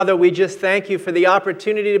Father, we just thank you for the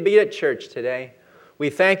opportunity to be at church today. We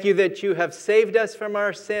thank you that you have saved us from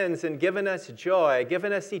our sins and given us joy,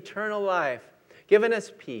 given us eternal life, given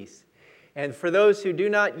us peace. And for those who do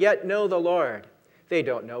not yet know the Lord, they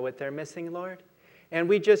don't know what they're missing, Lord. And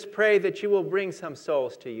we just pray that you will bring some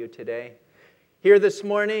souls to you today. Here this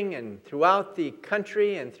morning and throughout the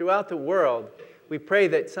country and throughout the world, we pray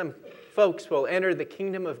that some folks will enter the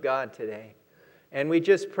kingdom of God today. And we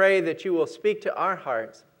just pray that you will speak to our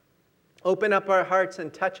hearts. Open up our hearts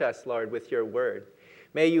and touch us, Lord, with your word.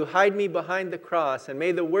 May you hide me behind the cross, and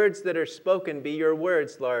may the words that are spoken be your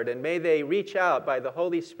words, Lord, and may they reach out by the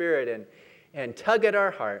Holy Spirit and tug at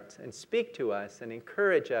our hearts and speak to us and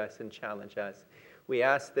encourage us and challenge us. We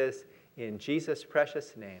ask this in Jesus'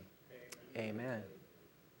 precious name. Amen.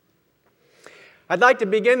 I'd like to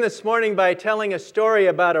begin this morning by telling a story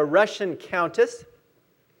about a Russian countess.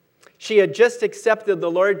 She had just accepted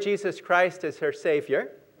the Lord Jesus Christ as her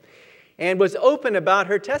Savior and was open about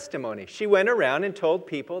her testimony. She went around and told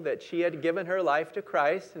people that she had given her life to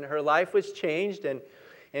Christ and her life was changed and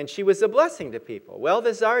she was a blessing to people. Well,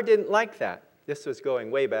 the Tsar didn't like that. This was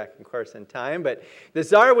going way back, of course, in time, but the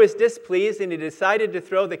Tsar was displeased and he decided to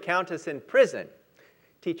throw the countess in prison.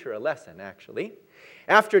 Teach her a lesson, actually.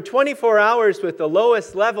 After 24 hours with the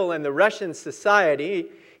lowest level in the Russian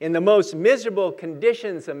society, in the most miserable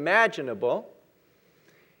conditions imaginable,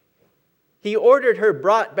 he ordered her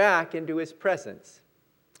brought back into his presence.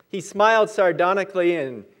 He smiled sardonically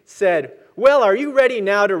and said, "Well, are you ready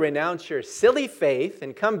now to renounce your silly faith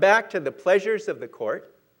and come back to the pleasures of the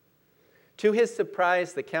court?" To his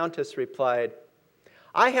surprise, the countess replied,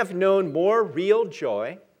 "I have known more real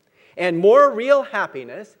joy and more real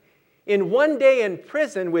happiness in one day in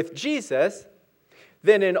prison with Jesus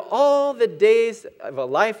than in all the days of a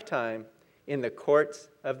lifetime in the courts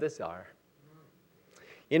of the Tsar."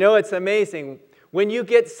 You know, it's amazing. When you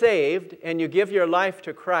get saved and you give your life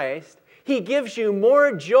to Christ, He gives you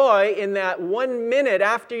more joy in that 1 minute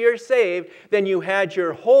after you're saved than you had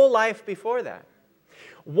your whole life before that.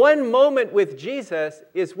 One moment with Jesus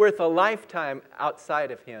is worth a lifetime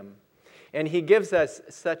outside of Him. And He gives us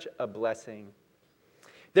such a blessing.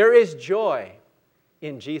 There is joy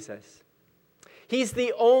in Jesus. He's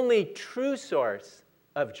the only true source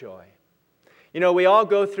of joy. You know, we all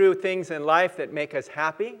go through things in life that make us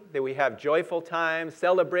happy, that we have joyful times,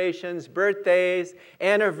 celebrations, birthdays,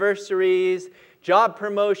 anniversaries, job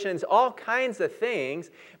promotions, all kinds of things,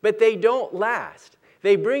 but they don't last.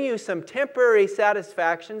 They bring you some temporary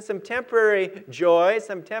satisfaction, some temporary joy,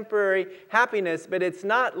 some temporary happiness, but it's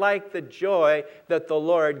not like the joy that the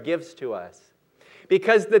Lord gives to us.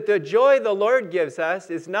 Because the joy the Lord gives us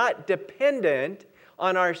is not dependent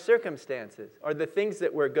on our circumstances or the things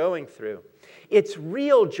that we're going through. It's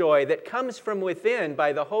real joy that comes from within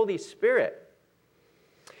by the Holy Spirit.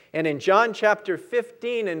 And in John chapter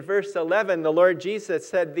 15 and verse 11, the Lord Jesus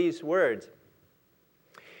said these words,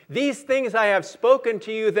 "These things I have spoken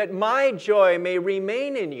to you that my joy may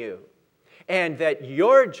remain in you and that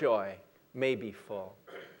your joy may be full."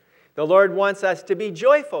 The Lord wants us to be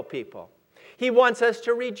joyful people. He wants us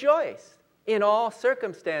to rejoice in all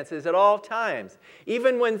circumstances, at all times.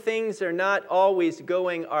 Even when things are not always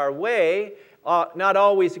going our way, not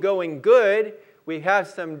always going good, we have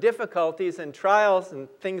some difficulties and trials and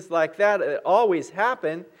things like that always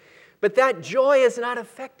happen, but that joy is not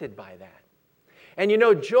affected by that. And you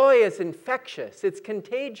know, joy is infectious. It's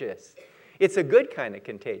contagious. It's a good kind of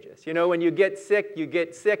contagious. You know, when you get sick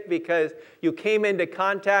because you came into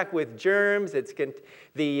contact with germs.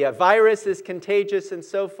 The virus is contagious and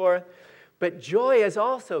so forth. But joy is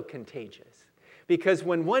also contagious. Because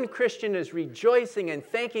when one Christian is rejoicing and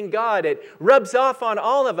thanking God, it rubs off on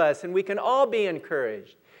all of us and we can all be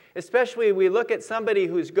encouraged. Especially we look at somebody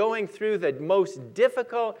who's going through the most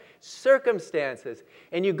difficult circumstances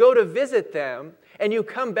and you go to visit them and you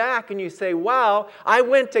come back and you say, "Wow, I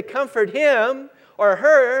went to comfort him or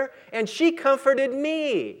her and she comforted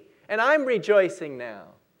me and I'm rejoicing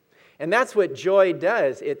now." And that's what joy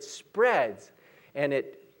does. It spreads and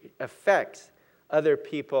it affects other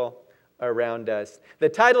people around us. The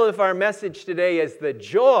title of our message today is "The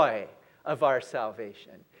Joy of Our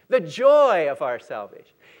Salvation." The joy of our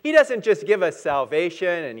salvation. He doesn't just give us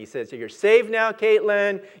salvation and He says, "You're saved now,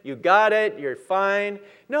 Caitlin. You got it. You're fine."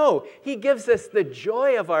 No, He gives us the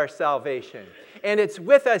joy of our salvation. And it's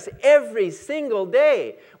with us every single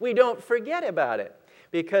day. We don't forget about it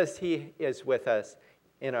because He is with us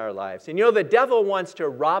in our lives. And you know, the devil wants to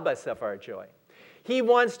rob us of our joy. He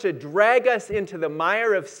wants to drag us into the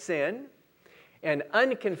mire of sin and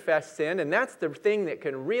unconfessed sin, and that's the thing that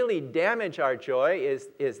can really damage our joy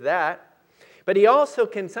is that. But he also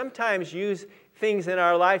can sometimes use things in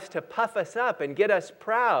our lives to puff us up and get us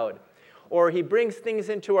proud. Or he brings things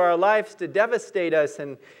into our lives to devastate us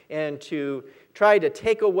and to try to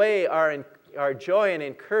take away our joy and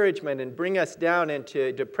encouragement and bring us down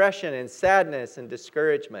into depression and sadness and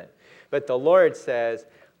discouragement. But the Lord says,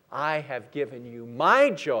 I have given you my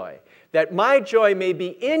joy, that my joy may be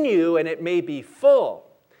in you and it may be full.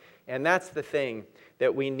 And that's the thing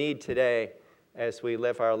that we need today as we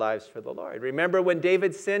live our lives for the Lord. Remember when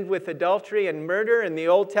David sinned with adultery and murder in the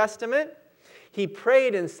Old Testament? He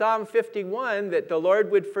prayed in Psalm 51 that the Lord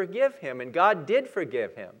would forgive him, and God did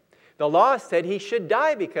forgive him. The law said he should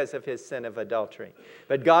die because of his sin of adultery,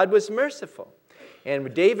 but God was merciful.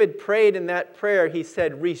 And David prayed in that prayer, he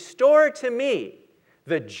said, restore to me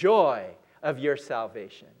the joy of your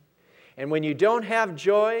salvation. And when you don't have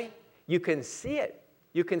joy, you can see it.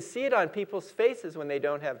 You can see it on people's faces when they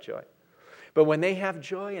don't have joy. But when they have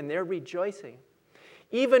joy and they're rejoicing,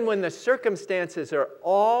 even when the circumstances are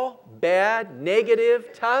all bad, negative,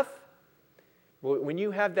 tough, when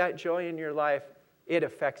you have that joy in your life, it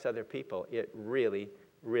affects other people. It really,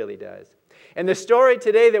 really does. And the story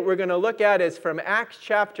today that we're going to look at is from Acts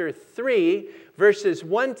chapter 3, verses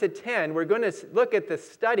 1 to 10. We're going to look at the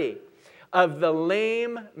study of the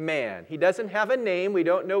lame man. He doesn't have a name. We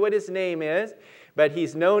don't know what his name is, but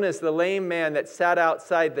he's known as the lame man that sat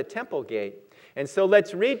outside the temple gate. And so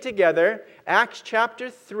let's read together Acts chapter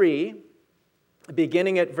 3,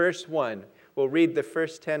 beginning at verse 1. We'll read the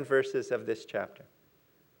first 10 verses of this chapter.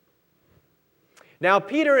 Now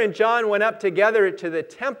Peter and John went up together to the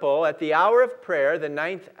temple at the hour of prayer, the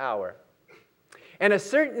 9th hour. And a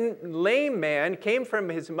certain lame man from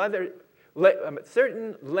his mother's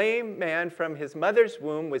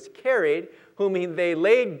womb was carried, whom they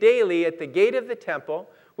laid daily at the gate of the temple,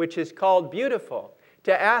 which is called Beautiful,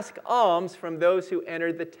 to ask alms from those who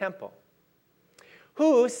entered the temple.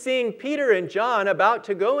 Who, seeing Peter and John about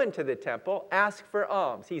to go into the temple, asked for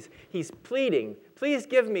alms. He's pleading, please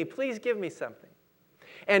give me something.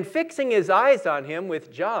 And fixing his eyes on him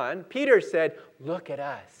with John, Peter said, look at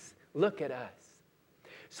us, look at us.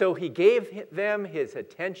 So he gave them his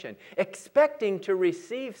attention, expecting to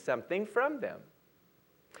receive something from them.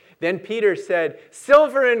 Then Peter said,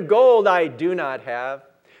 silver and gold I do not have,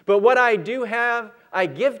 but what I do have I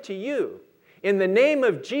give to you. In the name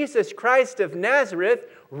of Jesus Christ of Nazareth,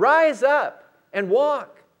 rise up and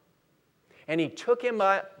walk. And he took him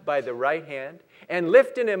up by the right hand and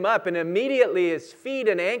lifted him up, and immediately his feet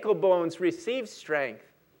and ankle bones received strength.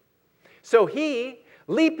 So he,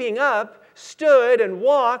 leaping up, stood and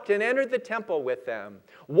walked and entered the temple with them,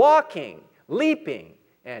 walking, leaping,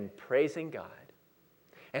 and praising God.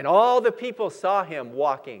 And all the people saw him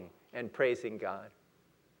walking and praising God.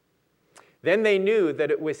 Then they knew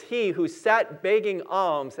that it was he who sat begging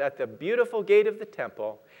alms at the beautiful gate of the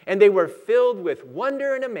temple, and they were filled with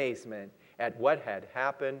wonder and amazement at what had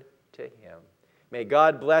happened to him. May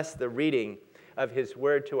God bless the reading of his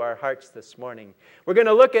word to our hearts this morning. We're going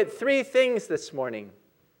to look at 3 things this morning.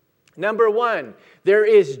 Number 1, there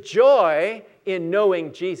is joy in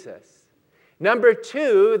knowing Jesus. Number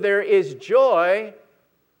 2, there is joy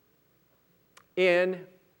in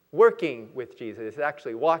working with Jesus. It's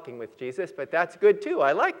actually walking with Jesus, but that's good too.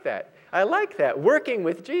 I like that. Working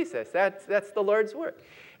with Jesus. That's the Lord's work.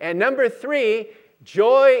 And number 3,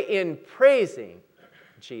 joy in praising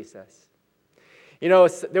Jesus. You know,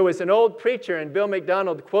 there was an old preacher, and Bill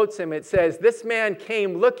McDonald quotes him. It says, this man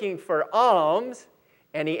came looking for alms,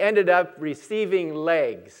 and he ended up receiving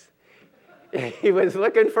legs. He was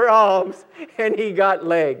looking for alms, and he got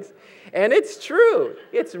legs. And it's true.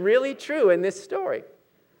 It's really true in this story.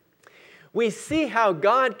 We see how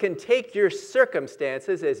God can take your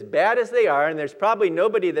circumstances, as bad as they are, and there's probably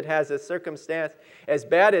nobody that has a circumstance as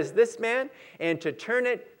bad as this man, and to turn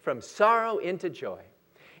it from sorrow into joy,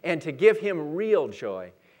 and to give him real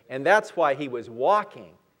joy. And that's why he was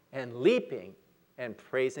walking and leaping and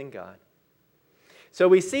praising God. So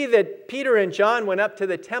we see that Peter and John went up to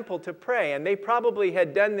the temple to pray, and they probably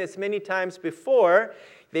had done this many times before.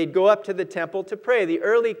 They'd go up to the temple to pray. The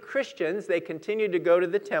early Christians, they continued to go to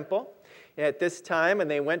the temple at this time, and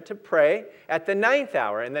they went to pray at the 9th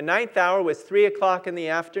hour. And the 9th hour was 3 o'clock in the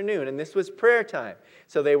afternoon, and this was prayer time.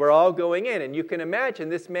 So they were all going in, and you can imagine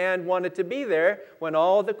this man wanted to be there when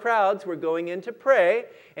all the crowds were going in to pray,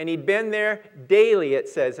 and he'd been there daily, it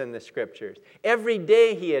says in the scriptures. Every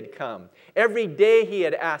day he had come. Every day he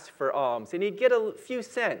had asked for alms, and he'd get a few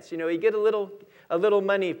cents. You know, he'd get a little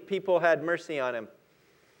money if people had mercy on him.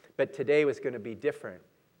 But today was going to be different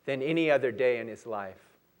than any other day in his life,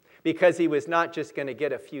 because he was not just going to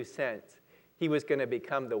get a few cents. He was going to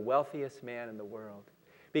become the wealthiest man in the world,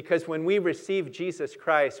 Because when we receive Jesus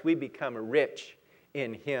Christ, we become rich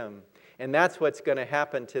in Him. And that's what's going to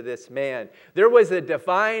happen to this man. There was a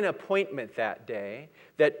divine appointment that day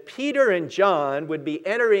that Peter and John would be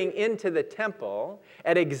entering into the temple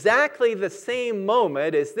at exactly the same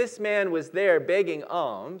moment as this man was there begging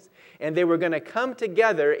alms, and they were going to come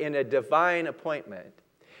together in a divine appointment.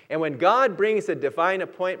 And when God brings a divine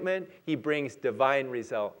appointment, He brings divine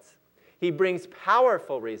results. He brings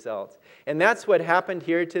powerful results. And that's what happened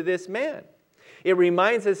here to this man. It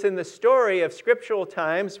reminds us in the story of scriptural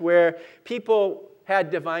times where people had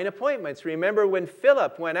divine appointments. Remember when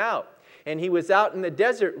Philip went out and he was out in the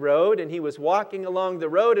desert road and he was walking along the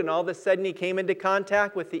road, and all of a sudden he came into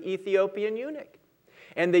contact with the Ethiopian eunuch.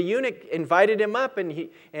 And the eunuch invited him up,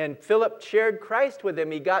 and Philip shared Christ with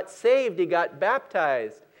him. He got saved, he got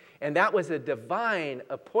baptized. And that was a divine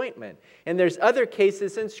appointment. And there's other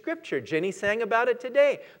cases in Scripture. Jenny sang about it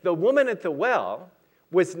today. The woman at the well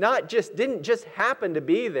didn't just happen to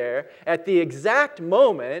be there at the exact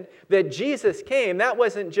moment that Jesus came. That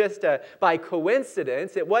wasn't just by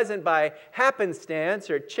coincidence. It wasn't by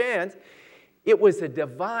happenstance or chance. It was a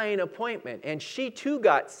divine appointment. And she too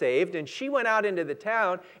got saved, and she went out into the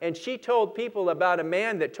town, and she told people about a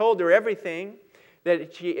man that told her everything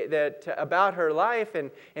about her life,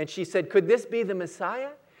 and she said, "Could this be the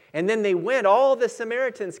Messiah?" And then they went, all the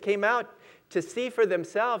Samaritans came out to see for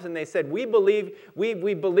themselves, and they said, we believed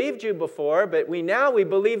you before, but we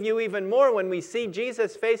believe you even more when we see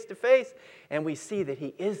Jesus face to face, and we see that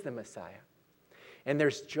He is the Messiah. And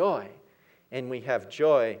there's joy, and we have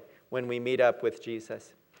joy when we meet up with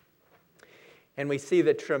Jesus. And we see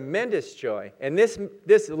the tremendous joy. And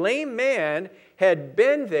this lame man had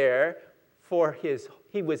been there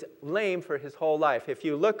he was lame for his whole life. If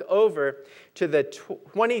you look over to the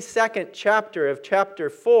 22nd chapter of chapter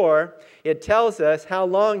 4, it tells us how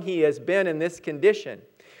long he has been in this condition.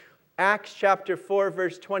 Acts chapter 4,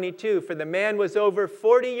 verse 22, "For the man was over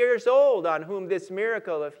 40 years old on whom this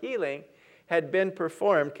miracle of healing had been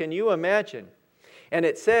performed." Can you imagine? And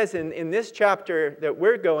it says in this chapter that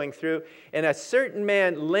we're going through, "And a certain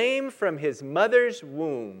man lame from his mother's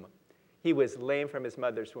womb." He was lame from his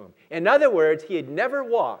mother's womb. In other words, he had never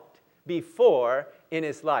walked before in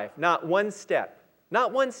his life. Not one step.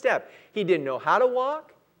 Not one step. He didn't know how to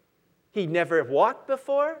walk. He'd never walked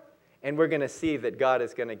before. And we're going to see that God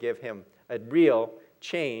is going to give him a real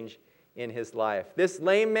change in his life. This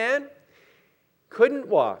lame man couldn't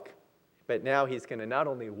walk. But now he's going to not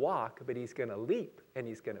only walk, but he's going to leap and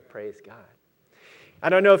he's going to praise God. I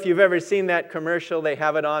don't know if you've ever seen that commercial. They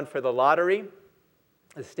have it on for the lottery.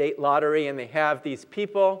 The state lottery, and they have these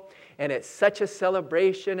people, and it's such a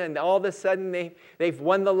celebration, and all of a sudden they've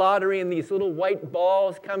won the lottery, and these little white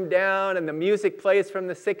balls come down, and the music plays from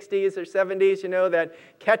the 60s or 70s, that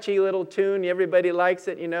catchy little tune, everybody likes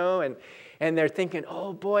it, and they're thinking,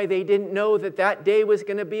 oh boy, they didn't know that day was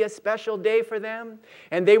going to be a special day for them,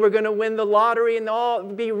 and they were going to win the lottery and all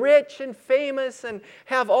be rich and famous and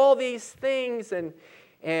have all these things,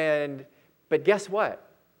 but guess what?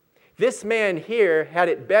 This man here had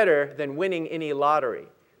it better than winning any lottery,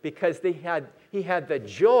 because he had the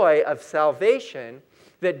joy of salvation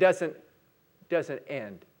that doesn't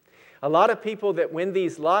end. A lot of people that win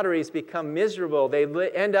these lotteries become miserable. They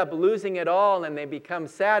end up losing it all, and they become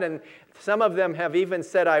sad. And some of them have even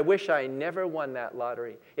said, "I wish I never won that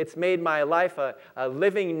lottery. It's made my life a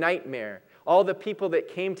living nightmare." All the people that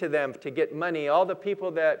came to them to get money, all the people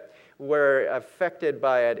that were affected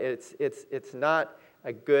by it, it's not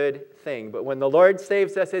a good thing. But when the Lord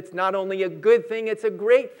saves us, it's not only a good thing, it's a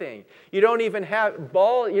great thing. You don't even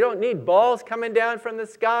you don't need balls coming down from the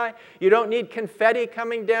sky. You don't need confetti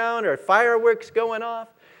coming down or fireworks going off.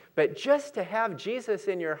 But just to have Jesus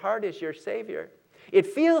in your heart as your Savior, it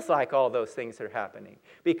feels like all those things are happening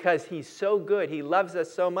because He's so good. He loves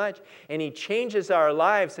us so much, and He changes our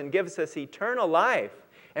lives and gives us eternal life.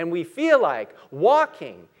 And we feel like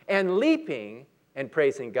walking and leaping and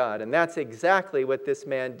praising God. And that's exactly what this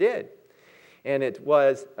man did. And it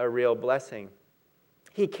was a real blessing.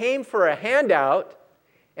 He came for a handout,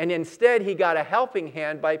 and instead he got a helping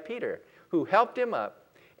hand by Peter, who helped him up.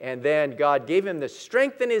 And then God gave him the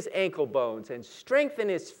strength in his ankle bones and strength in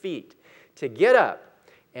his feet to get up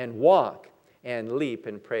and walk and leap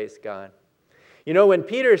and praise God. When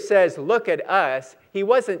Peter says, "Look at us," he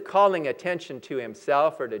wasn't calling attention to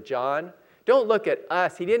himself or to John. Don't look at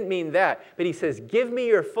us. He didn't mean that. But he says, give me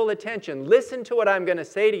your full attention. Listen to what I'm going to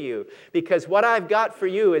say to you, because what I've got for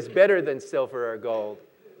you is better than silver or gold.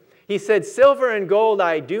 He said, silver and gold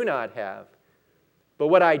I do not have, but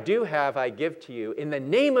what I do have I give to you. In the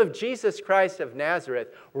name of Jesus Christ of Nazareth,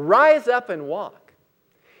 rise up and walk.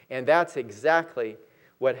 And that's exactly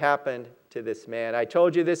what happened to this man. I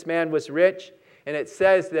told you this man was rich, and it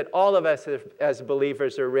says that all of us as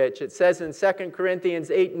believers are rich. It says in 2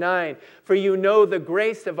 Corinthians 8:9, "For you know the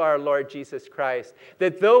grace of our Lord Jesus Christ,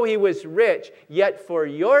 that though he was rich, yet for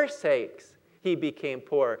your sakes he became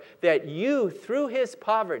poor, that you through his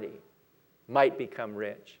poverty might become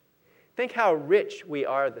rich." Think how rich we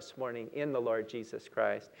are this morning in the Lord Jesus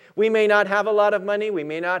Christ. We may not have a lot of money. We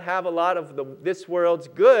may not have a lot of this world's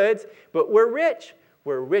goods, but we're rich.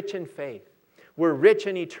 We're rich in faith. We're rich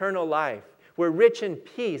in eternal life. We're rich in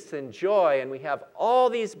peace and joy, and we have all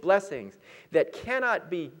these blessings that cannot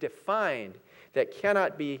be defined, that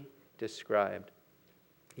cannot be described.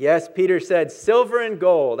 Yes, Peter said, "Silver and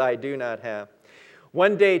gold I do not have."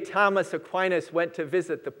 One day, Thomas Aquinas went to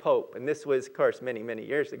visit the Pope, and this was, of course, many, many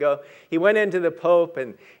years ago. He went into the Pope,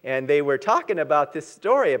 and they were talking about this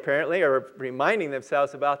story, apparently, or reminding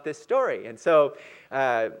themselves about this story. And so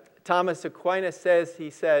Thomas Aquinas says,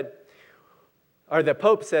 or the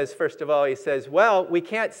Pope says, first of all, he says, "Well, we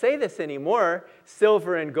can't say this anymore,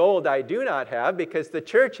 'Silver and gold I do not have,' because the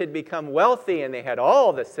church had become wealthy, and they had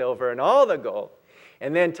all the silver and all the gold."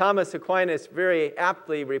 And then Thomas Aquinas very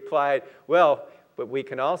aptly replied, "Well, but we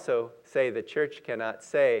can also say the church cannot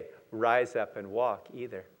say, 'Rise up and walk,'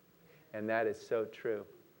 either." And that is so true.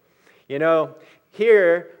 You know,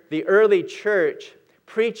 here the early church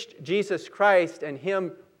preached Jesus Christ and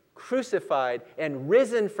him crucified and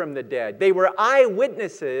risen from the dead. They were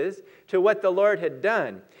eyewitnesses to what the Lord had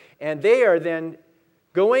done. And they are then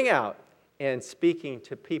going out and speaking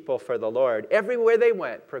to people for the Lord. Everywhere they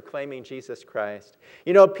went, proclaiming Jesus Christ.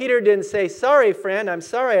 You know, Peter didn't say, "Sorry, friend, I'm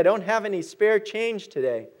sorry, I don't have any spare change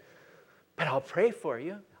today, but I'll pray for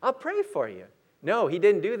you. I'll pray for you." No, he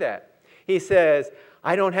didn't do that. He says,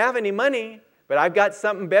 "I don't have any money, but I've got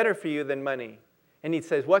something better for you than money." And he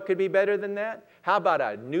says, what could be better than that? How about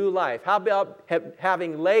a new life? How about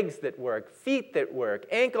having legs that work, feet that work,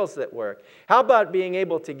 ankles that work? How about being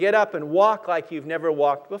able to get up and walk like you've never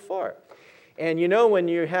walked before? And you know, when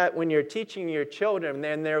you're teaching your children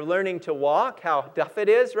and they're learning to walk, how tough it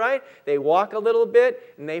is, right? They walk a little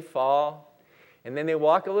bit and they fall. And then they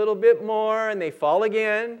walk a little bit more and they fall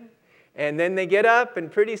again. And then they get up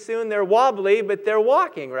and pretty soon they're wobbly, but they're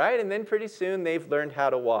walking, right? And then pretty soon they've learned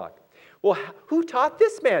how to walk. Well, who taught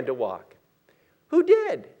this man to walk? Who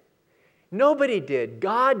did? Nobody did.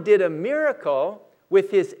 God did a miracle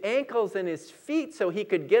with his ankles and his feet so he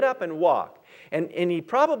could get up and walk. And he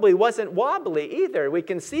probably wasn't wobbly either. We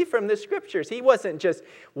can see from the scriptures. He wasn't just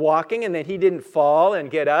walking and then he didn't fall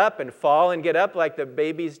and get up and fall and get up like the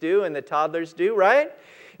babies do and the toddlers do, right?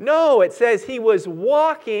 No, it says he was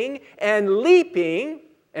walking and leaping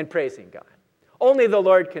and praising God. Only the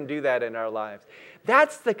Lord can do that in our lives.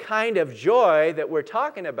 That's the kind of joy that we're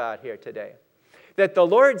talking about here today. That the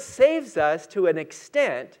Lord saves us to an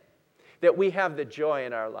extent that we have the joy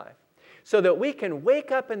in our life. So that we can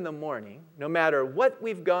wake up in the morning, no matter what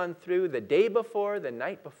we've gone through the day before, the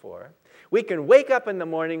night before, we can wake up in the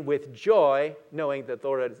morning with joy, knowing that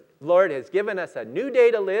the Lord has given us a new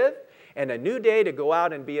day to live and a new day to go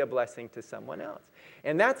out and be a blessing to someone else.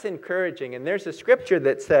 And that's encouraging. And there's a scripture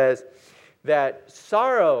that says that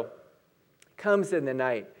sorrow comes in the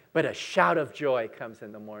night, but a shout of joy comes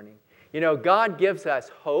in the morning. You know, God gives us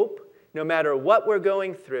hope no matter what we're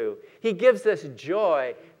going through. He gives us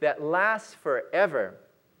joy that lasts forever.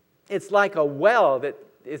 It's like a well that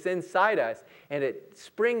is inside us, and it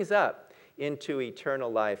springs up into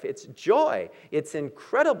eternal life. It's joy. It's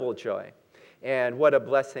incredible joy. And what a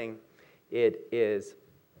blessing it is.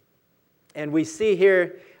 And we see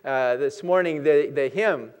here this morning the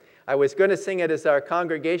hymn. I was going to sing it as our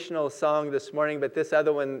congregational song this morning, but this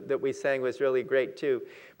other one that we sang was really great too.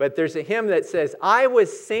 But there's a hymn that says, "I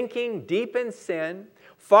was sinking deep in sin,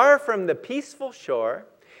 far from the peaceful shore,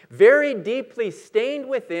 very deeply stained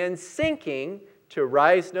within, sinking to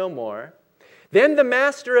rise no more. Then the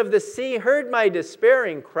master of the sea heard my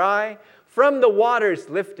despairing cry, from the waters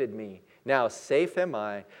lifted me, now safe am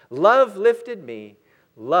I. Love lifted me,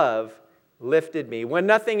 love lifted me. When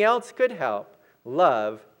nothing else could help,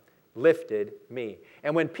 love lifted me."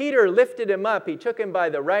 And when Peter lifted him up, he took him by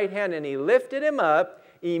the right hand and he lifted him up.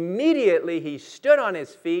 Immediately he stood on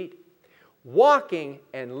his feet, walking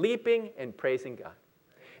and leaping and praising God.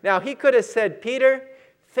 Now he could have said, "Peter,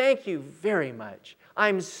 thank you very much.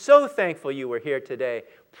 I'm so thankful you were here today.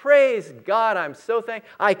 Praise God, I'm so thankful.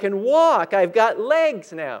 I can walk. I've got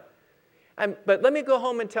legs now. But let me go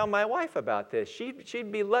home and tell my wife about this.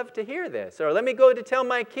 She'd be loved to hear this. Or let me go to tell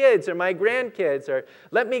my kids or my grandkids. Or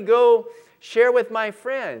let me go share with my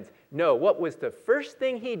friends." No, what was the first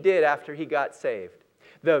thing he did after he got saved?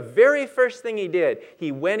 The very first thing he did,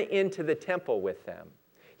 he went into the temple with them.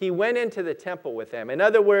 he went into the temple with them. In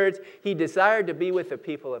other words, he desired to be with the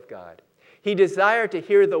people of God. He desired to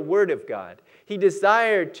hear the word of God. He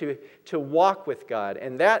desired to walk with God,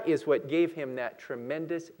 and that is what gave him that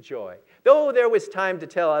tremendous joy. Though there was time to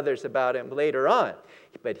tell others about him later on,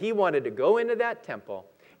 but he wanted to go into that temple,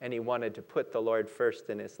 and he wanted to put the Lord first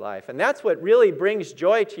in his life. And that's what really brings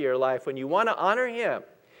joy to your life. When you want to honor him,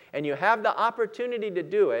 and you have the opportunity to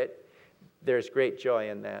do it, there's great joy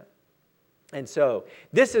in that. And so,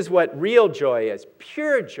 this is what real joy is.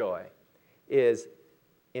 Pure joy is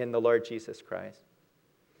in the Lord Jesus Christ.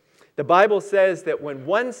 The Bible says that when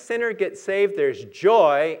one sinner gets saved, there's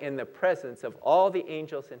joy in the presence of all the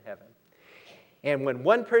angels in heaven. And when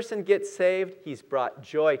one person gets saved, he's brought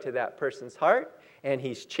joy to that person's heart, and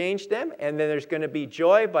he's changed them, and then there's going to be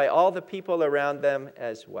joy by all the people around them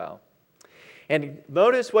as well. And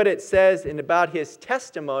notice what it says about his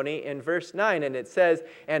testimony in verse 9, and it says,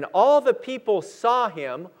 "And all the people saw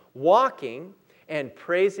him walking and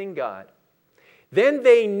praising God. Then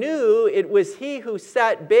they knew it was he who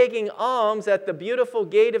sat begging alms at the beautiful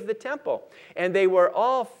gate of the temple. And they were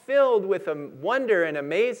all filled with wonder and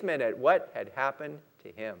amazement at what had happened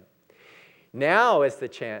to him." Now is the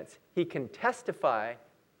chance. He can testify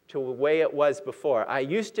to the way it was before. I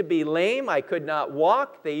used to be lame. I could not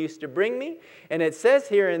walk. They used to bring me. And it says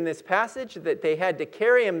here in this passage that they had to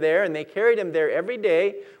carry him there, and they carried him there every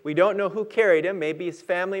day. We don't know who carried him. Maybe his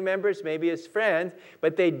family members, maybe his friends.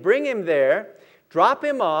 But they'd bring him there, drop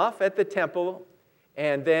him off at the temple,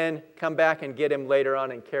 and then come back and get him later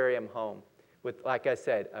on and carry him home with, like I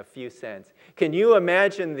said, a few cents. Can you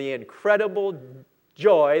imagine the incredible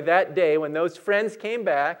joy that day when those friends came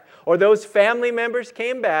back or those family members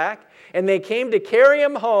came back and they came to carry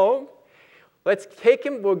him home? Let's take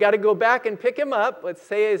him. We've got to go back and pick him up. Let's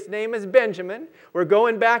say his name is Benjamin. We're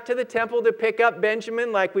going back to the temple to pick up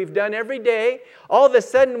Benjamin like we've done every day. All of a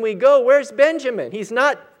sudden we go, where's Benjamin? He's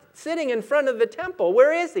not sitting in front of the temple.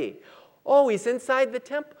 Where is he? Oh, he's inside the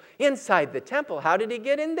temple. Inside the temple. How did he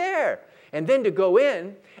get in there? And then to go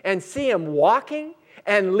in and see him walking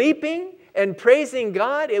and leaping and praising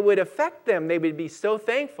God, it would affect them. They would be so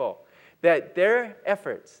thankful that their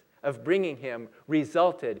efforts of bringing him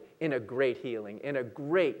resulted in a great healing, in a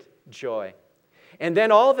great joy. And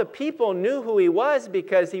then all the people knew who he was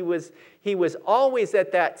because he was always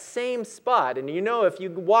at that same spot. And you know, if you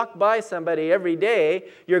walk by somebody every day,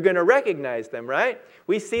 you're going to recognize them, right?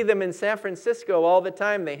 We see them in San Francisco all the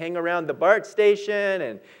time. They hang around the BART station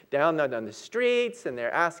and down on the streets, and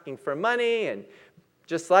they're asking for money, and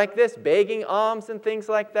just like this, begging alms and things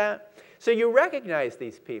like that. So you recognize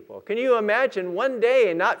these people. Can you imagine one day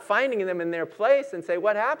and not finding them in their place and say,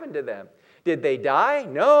 what happened to them? Did they die?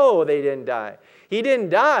 No, they didn't die. He didn't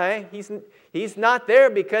die. He's not there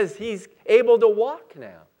because he's able to walk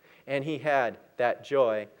now. And he had that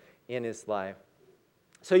joy in his life.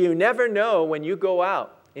 So you never know when you go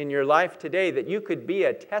out in your life today that you could be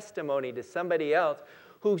a testimony to somebody else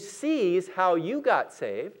who sees how you got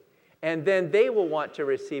saved, and then they will want to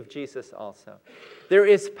receive Jesus also. There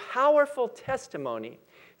is powerful testimony,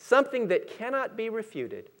 something that cannot be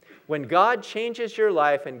refuted. When God changes your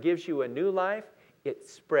life and gives you a new life, it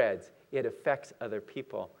spreads. It affects other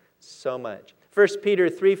people so much. 1 Peter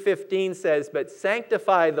 3:15 says, "But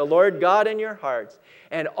sanctify the Lord God in your hearts,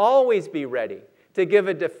 and always be ready to give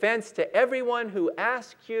a defense to everyone who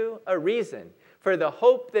asks you a reason for the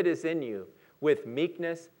hope that is in you, with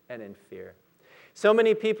meekness and in fear." So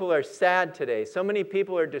many people are sad today. So many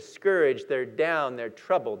people are discouraged. They're down. They're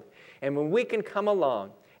troubled. And when we can come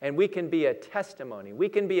along and we can be a testimony, we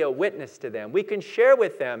can be a witness to them, we can share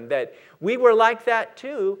with them that we were like that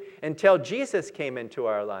too until Jesus came into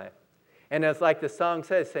our life. And it's like the song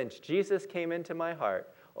says, since Jesus came into my heart,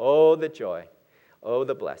 oh, the joy, oh,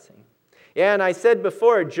 the blessing. Yeah, and I said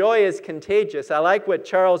before, joy is contagious. I like what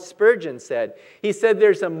Charles Spurgeon said. He said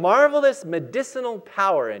there's a marvelous medicinal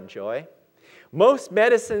power in joy. Most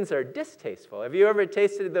medicines are distasteful. Have you ever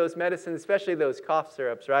tasted those medicines, especially those cough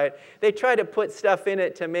syrups, right? They try to put stuff in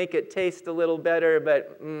it to make it taste a little better,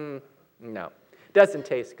 but no, doesn't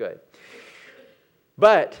taste good.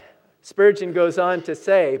 But Spurgeon goes on to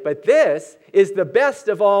say, but this is the best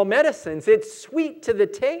of all medicines. It's sweet to the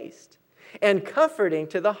taste and comforting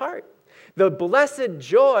to the heart. The blessed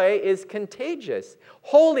joy is contagious.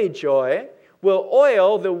 Holy joy will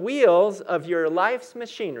oil the wheels of your life's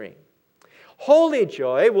machinery. Holy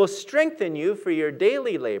joy will strengthen you for your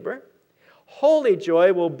daily labor. Holy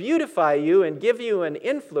joy will beautify you and give you an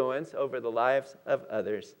influence over the lives of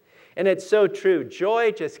others. And it's so true.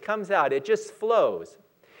 Joy just comes out. It just flows.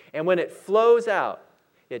 And when it flows out,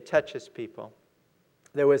 it touches people.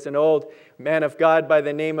 There was an old man of God by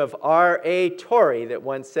the name of R.A. Torrey that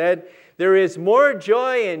once said, "There is more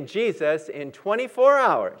joy in Jesus in 24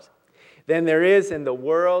 hours than there is in the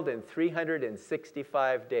world in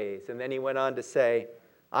 365 days." And then he went on to say,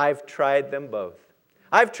 "I've tried them both."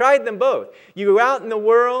 I've tried them both. You go out in the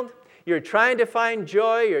world, you're trying to find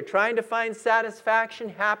joy, you're trying to find satisfaction,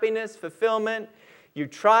 happiness, fulfillment. You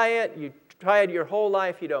try it your whole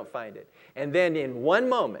life, you don't find it. And then in one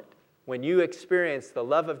moment, when you experience the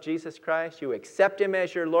love of Jesus Christ, you accept Him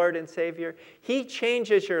as your Lord and Savior, He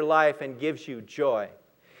changes your life and gives you joy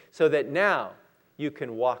so that now you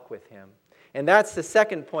can walk with Him. And that's the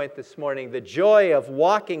second point this morning, the joy of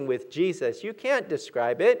walking with Jesus. You can't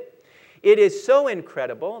describe it. It is so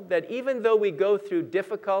incredible that even though we go through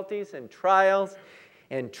difficulties and trials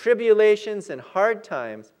and tribulations and hard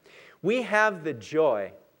times, we have the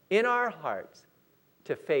joy in our hearts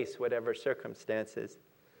to face whatever circumstances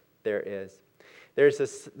there is. There's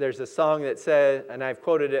a song that says, and I've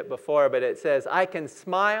quoted it before, but it says, "I can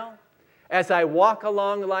smile as I walk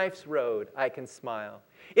along life's road. I can smile.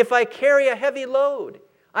 If I carry a heavy load,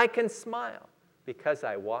 I can smile because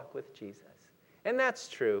I walk with Jesus." And that's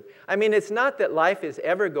true. I mean, it's not that life is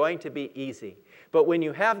ever going to be easy, but when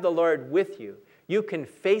you have the Lord with you, you can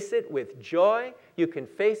face it with joy, you can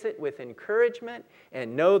face it with encouragement,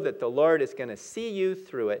 and know that the Lord is going to see you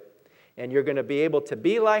through it. And you're going to be able to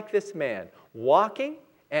be like this man, walking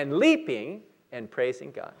and leaping and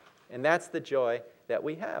praising God. And that's the joy that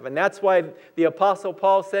we have. And that's why the Apostle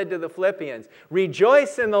Paul said to the Philippians,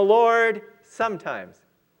 "Rejoice in the Lord sometimes."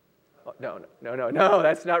 Oh, no,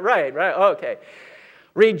 that's not right? Okay.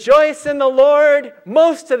 "Rejoice in the Lord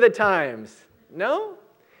most of the times." No?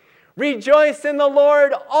 "Rejoice in the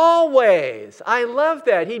Lord always." I love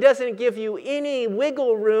that. He doesn't give you any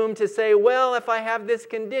wiggle room to say, well, if I have this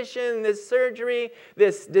condition, this surgery,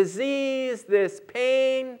 this disease, this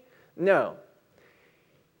pain. No.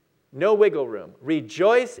 No wiggle room.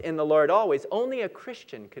 Rejoice in the Lord always. Only a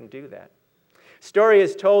Christian can do that. Story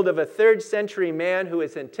is told of a 3rd century man who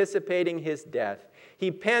is anticipating his death. He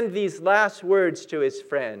penned these last words to his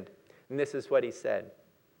friend, and this is what he said.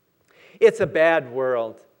 "It's a bad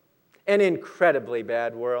world. An incredibly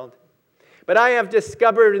bad world. But I have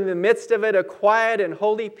discovered in the midst of it a quiet and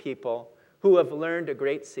holy people who have learned a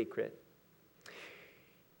great secret.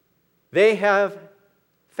 They have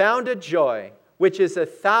found a joy which is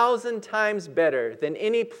 1,000 times better than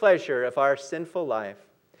any pleasure of our sinful life.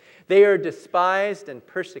 They are despised and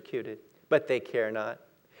persecuted, but they care not.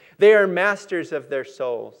 They are masters of their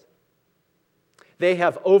souls. They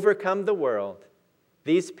have overcome the world.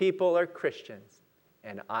 These people are Christians,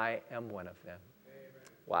 and I am one of them." Amen.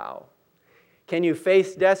 Wow. Can you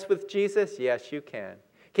face death with Jesus? Yes, you can.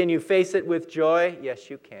 Can you face it with joy? Yes,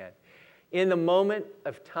 you can. In the moment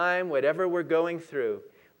of time, whatever we're going through,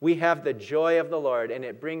 we have the joy of the Lord, and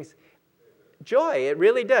it brings joy. It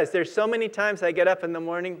really does. There's so many times I get up in the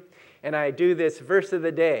morning and I do this verse of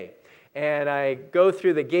the day. And I go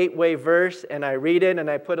through the gateway verse and I read it and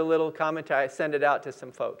I put a little commentary. I send it out to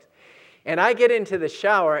some folks. And I get into the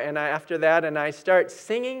shower and after that and I start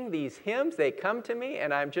singing these hymns. They come to me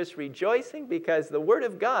and I'm just rejoicing because the Word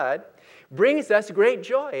of God brings us great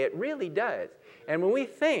joy. It really does. And when we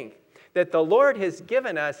think that the Lord has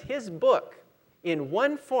given us His book in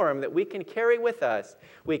one form that we can carry with us,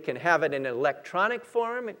 we can have it in an electronic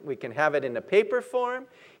form, we can have it in a paper form,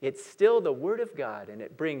 it's still the Word of God, and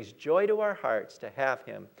it brings joy to our hearts to have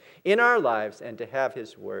Him in our lives and to have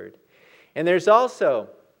His Word. And there's also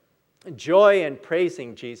joy in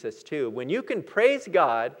praising Jesus too. When you can praise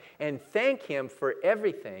God and thank Him for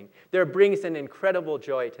everything, there brings an incredible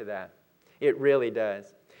joy to that. It really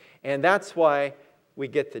does. And that's why we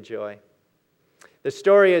get the joy. The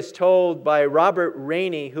story is told by Robert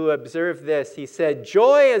Rainey, who observed this. He said,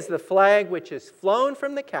 "Joy is the flag which is flown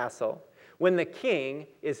from the castle when the king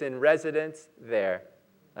is in residence there."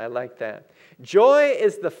 I like that. Joy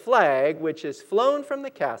is the flag which is flown from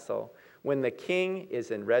the castle when the king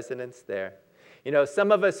is in residence there. You know,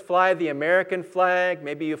 some of us fly the American flag.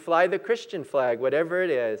 Maybe you fly the Christian flag, whatever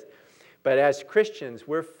it is. But as Christians,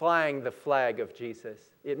 we're flying the flag of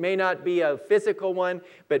Jesus. It may not be a physical one,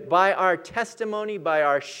 but by our testimony, by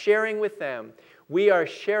our sharing with them, we are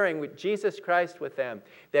sharing with Jesus Christ with them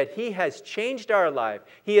that He has changed our life.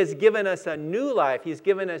 He has given us a new life. He's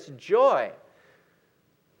given us joy.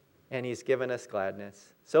 And He's given us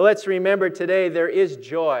gladness. So let's remember today there is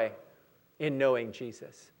joy in knowing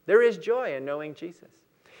Jesus. There is joy in knowing Jesus.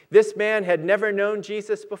 This man had never known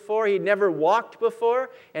Jesus before. He'd never walked before.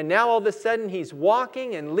 And now all of a sudden he's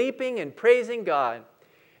walking and leaping and praising God.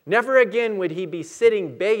 Never again would he be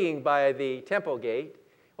sitting begging by the temple gate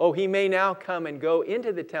Oh, he may now come and go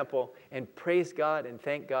into the temple and praise God and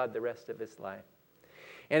thank God the rest of his life.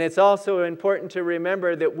 And it's also important to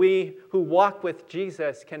remember that we who walk with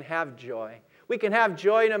Jesus can have joy. We can have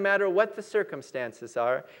joy no matter what the circumstances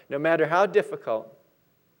are, no matter how difficult.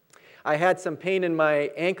 I had some pain in my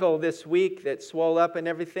ankle this week that swelled up and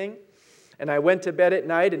everything. And I went to bed at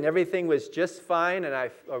night and everything was just fine and I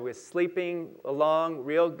was sleeping along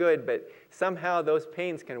real good. But somehow those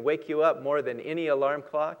pains can wake you up more than any alarm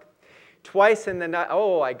clock. Twice in the night,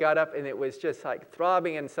 I got up and it was just like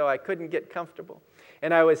throbbing, and so I couldn't get comfortable.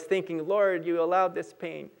 And I was thinking, Lord, you allowed this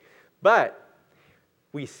pain. But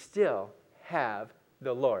we still have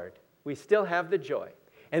the Lord. We still have the joy.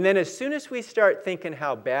 And then as soon as we start thinking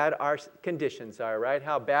how bad our conditions are, right,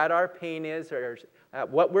 how bad our pain is or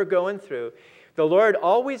what we're going through, the Lord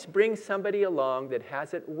always brings somebody along that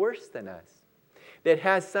has it worse than us, that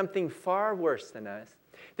has something far worse than us,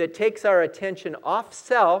 that takes our attention off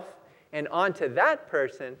self and onto that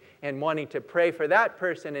person and wanting to pray for that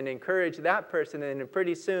person and encourage that person. And then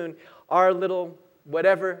pretty soon, our little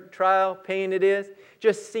whatever trial, pain it is,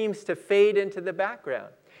 just seems to fade into the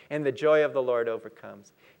background. And the joy of the Lord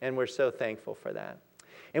overcomes. And we're so thankful for that.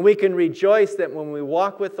 And we can rejoice that when we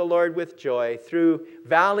walk with the Lord with joy, through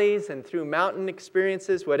valleys and through mountain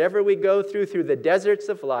experiences, whatever we go through the deserts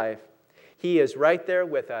of life, He is right there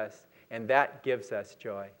with us. And that gives us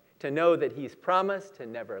joy. To know that He's promised to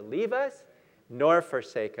never leave us nor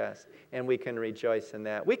forsake us, and we can rejoice in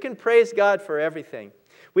that. We can praise God for everything.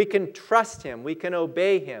 We can trust Him, we can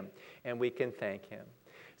obey Him, and we can thank Him.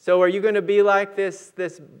 So are you going to be like this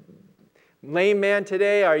lame man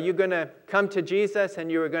today? Are you going to come to Jesus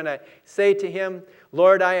and you are going to say to Him,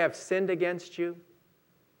 Lord, I have sinned against you.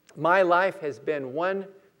 My life has been one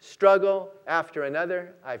struggle after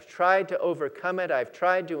another. I've tried to overcome it. I've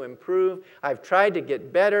tried to improve. I've tried to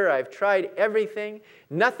get better. I've tried everything.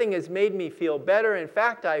 Nothing has made me feel better. In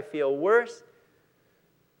fact, I feel worse.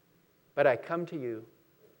 But I come to you.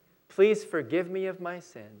 Please forgive me of my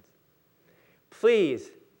sins. Please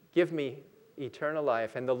give me eternal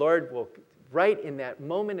life. And the Lord will, right in that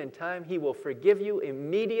moment in time, He will forgive you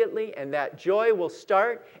immediately, and that joy will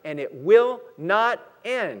start, and it will not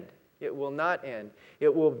end. It will not end.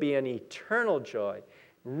 It will be an eternal joy,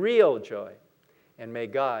 real joy. And may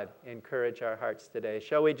God encourage our hearts today.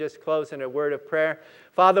 Shall we just close in a word of prayer?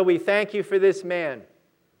 Father, we thank You for this man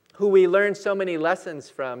who we learned so many lessons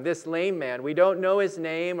from, this lame man. We don't know his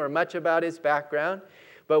name or much about his background,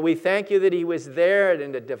 but we thank You that he was there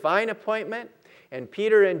in a divine appointment, and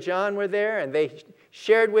Peter and John were there, and they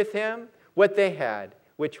shared with him what they had,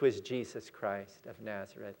 which was Jesus Christ of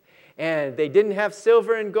Nazareth. And they didn't have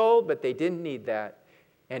silver and gold, but they didn't need that.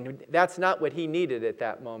 And that's not what he needed at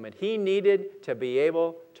that moment. He needed to be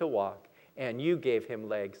able to walk. And You gave him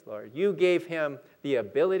legs, Lord. You gave him the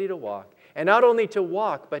ability to walk. And not only to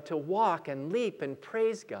walk, but to walk and leap and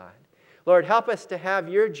praise God. Lord, help us to have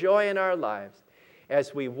Your joy in our lives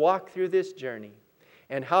as we walk through this journey.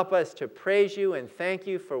 And help us to praise You and thank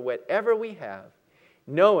You for whatever we have,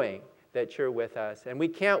 knowing that You're with us. And we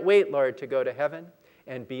can't wait, Lord, to go to heaven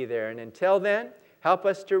and be there. And until then, help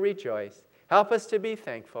us to rejoice. Help us to be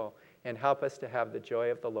thankful. And help us to have the joy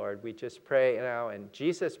of the Lord. We just pray now in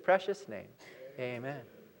Jesus' precious name.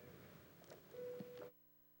 Amen.